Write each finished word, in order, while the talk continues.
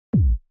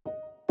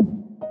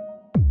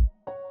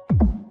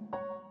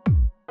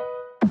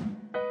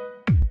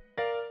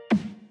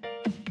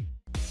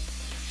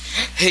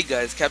Hey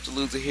guys, Captain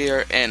Lozer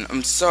here, and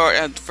I'm sorry.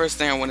 The first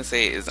thing I want to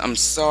say is I'm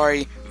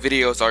sorry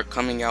videos are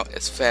coming out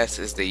as fast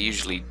as they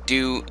usually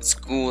do.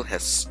 School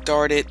has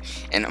started,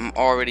 and I'm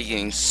already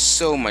getting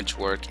so much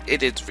work.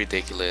 It is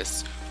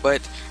ridiculous, but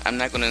I'm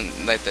not going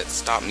to let that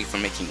stop me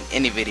from making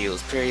any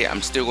videos, period.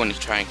 I'm still going to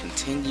try and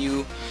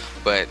continue,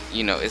 but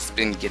you know, it's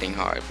been getting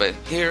hard. But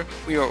here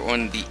we are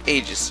on the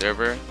Aegis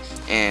server,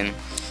 and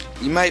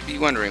you might be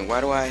wondering, why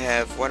do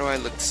I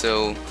look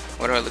so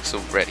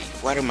ready?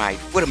 What am I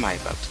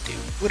about to do?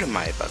 What am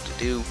I about to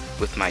do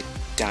with my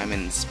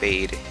diamond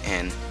spade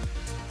and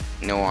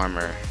no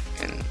armor?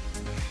 And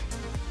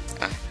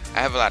I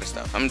have a lot of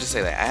stuff. I'm just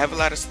saying that I have a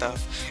lot of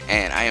stuff,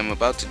 and I am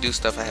about to do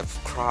stuff. I have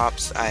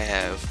crops, I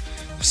have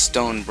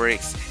stone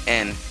bricks,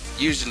 and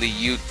usually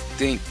you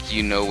think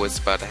you know what's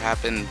about to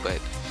happen,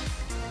 but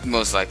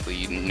most likely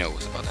you know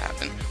what's about to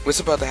happen. What's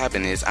about to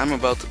happen is I'm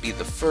about to be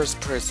the first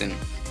person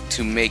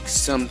to make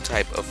some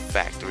type of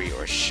factory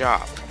or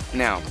shop.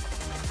 Now,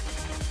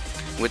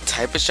 what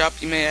type of shop,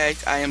 you may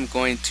ask? I am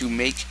going to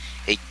make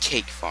a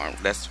cake farm.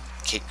 That's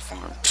cake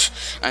farm.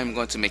 I'm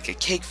going to make a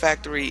cake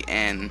factory,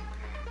 and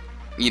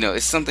you know,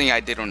 it's something I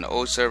did on the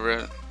old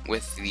server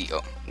with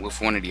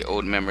one of the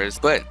old members.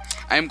 But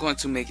I'm going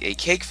to make a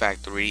cake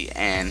factory,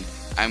 and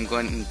I'm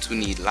going to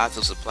need lots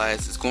of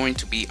supplies. It's going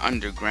to be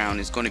underground.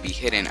 It's going to be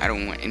hidden. I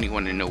don't want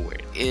anyone to know where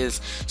it is,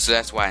 so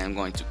that's why I'm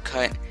going to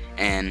cut.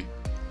 And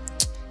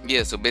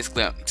yeah, so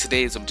basically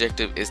today's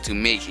objective is to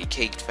make a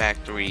cake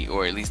factory,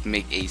 or at least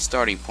make a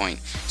starting point.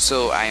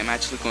 So I am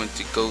actually going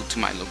to go to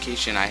my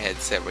location I had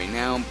set right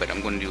now, but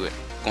I'm going to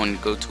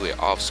go to it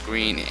off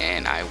screen,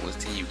 and I will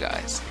see you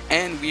guys.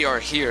 And we are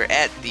here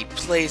at the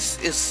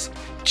place. It's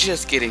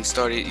just getting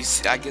started. You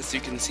see, I guess you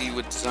can see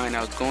what design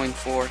I was going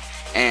for,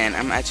 and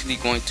I'm actually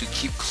going to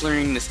keep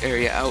clearing this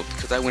area out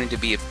because I want it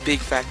to be a big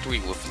factory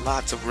with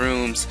lots of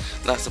rooms,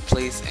 lots of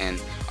place.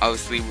 And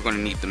obviously we're going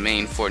to need the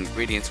main 4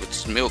 ingredients, which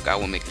is milk. I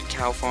will make a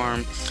cow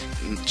farm.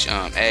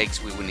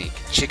 Eggs, we will need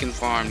a chicken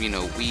farm. You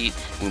know, wheat,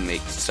 we'll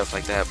make stuff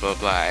like that, blah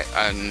blah.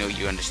 I know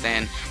you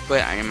understand,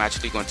 but I am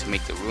actually going to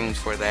make the rooms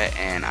for that,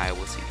 and I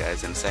will see you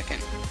guys in a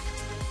second.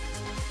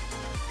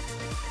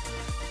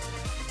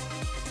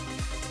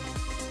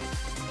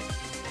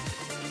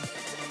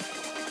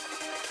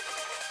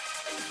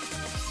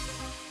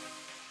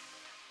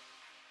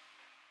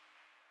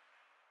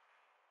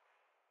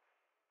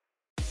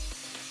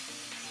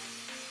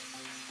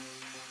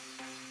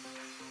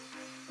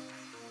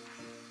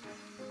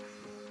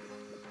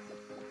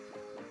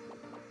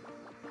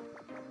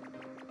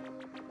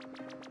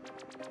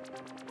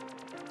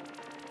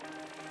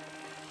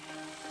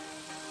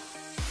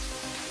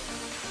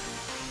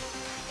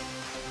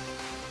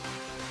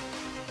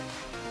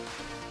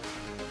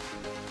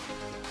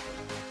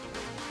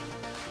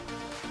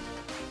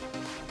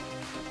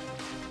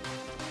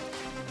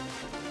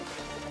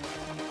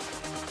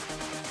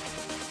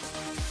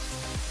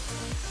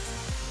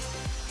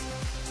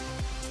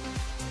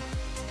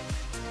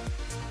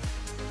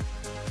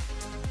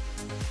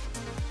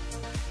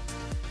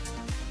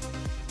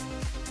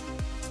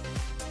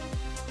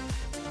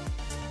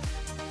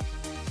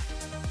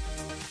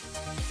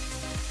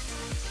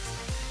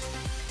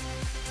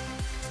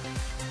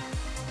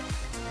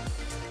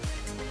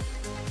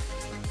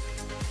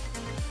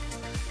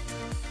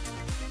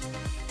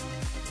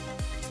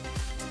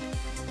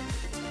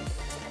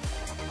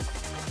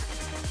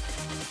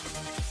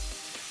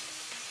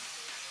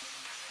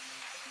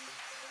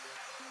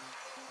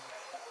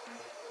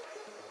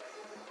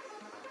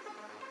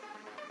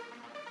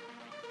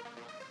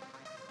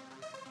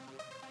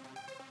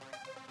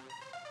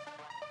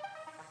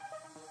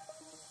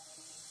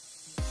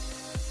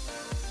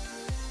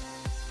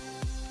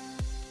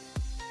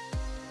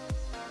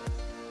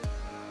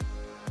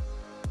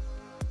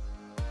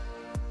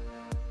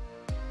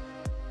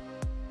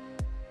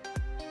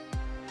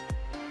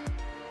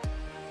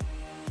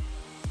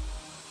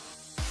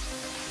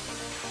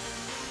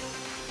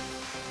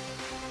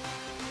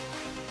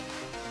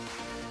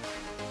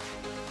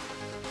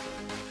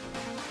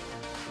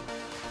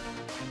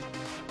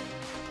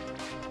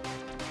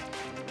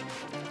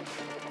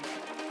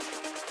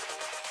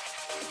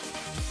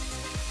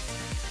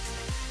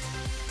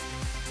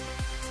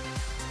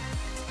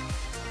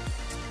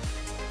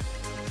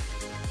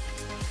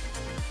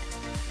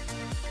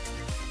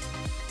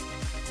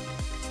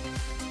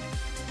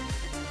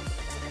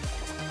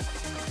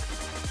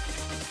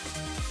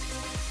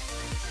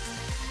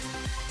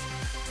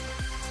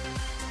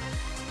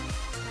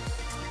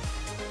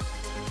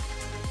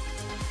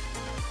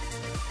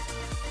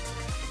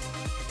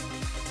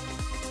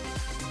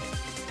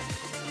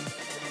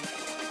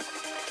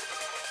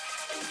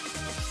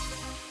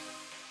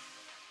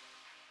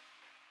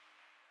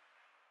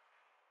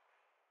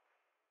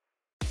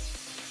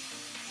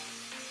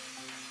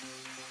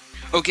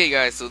 Okay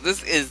guys, so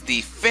this is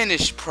the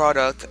finished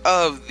product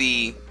of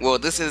the, well,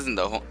 this isn't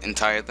the whole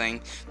entire thing,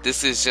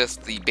 this is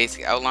just the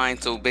basic outline.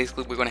 So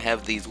basically we're going to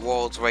have these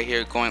walls right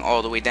here going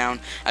all the way down.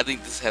 I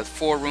think this has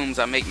 4 rooms.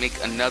 I make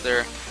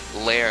another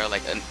layer,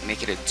 like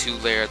make it a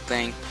 2-layer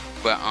thing,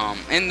 But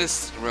in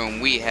this room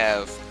we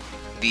have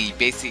the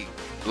basic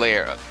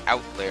layer of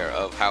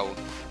how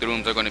the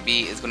rooms are going to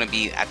be. It's going to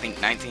be, I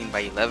think, 19 by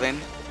 11,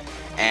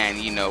 and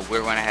you know,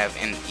 we're going to have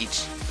in each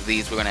of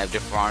these, we're going to have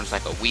different farms,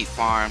 like a wheat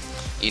farm,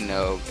 you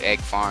know, egg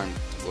farm,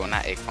 well,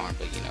 not egg farm,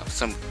 but you know,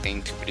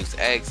 something to produce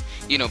eggs,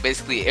 you know,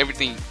 basically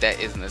everything that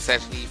is a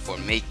necessity for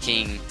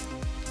making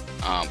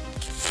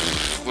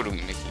what are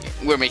we making?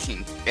 We're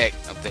making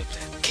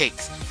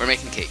cakes. We're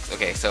making cakes.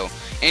 Okay, so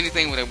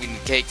anything that we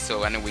need cakes.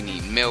 So I know we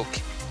need milk,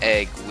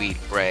 egg, wheat,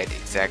 bread.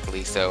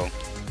 Exactly. So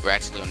we're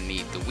actually gonna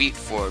need the wheat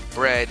for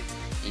bread.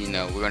 You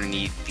know, we're gonna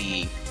need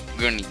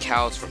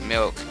cows for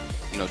milk.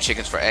 You know,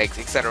 chickens for eggs,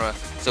 etc.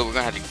 So we're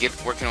gonna have to get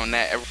working on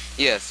that.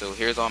 Yeah. So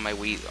here's all my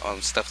wheat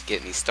stuff to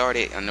get me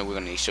started. I know we're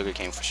gonna need sugar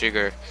cane for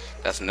sugar.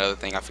 That's another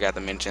thing I forgot to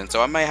mention.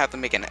 So I might have to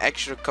make an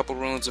extra couple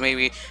rooms,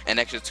 maybe an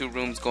extra 2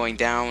 rooms going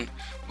down.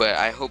 But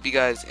I hope you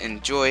guys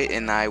enjoy,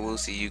 and I will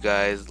see you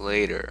guys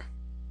later.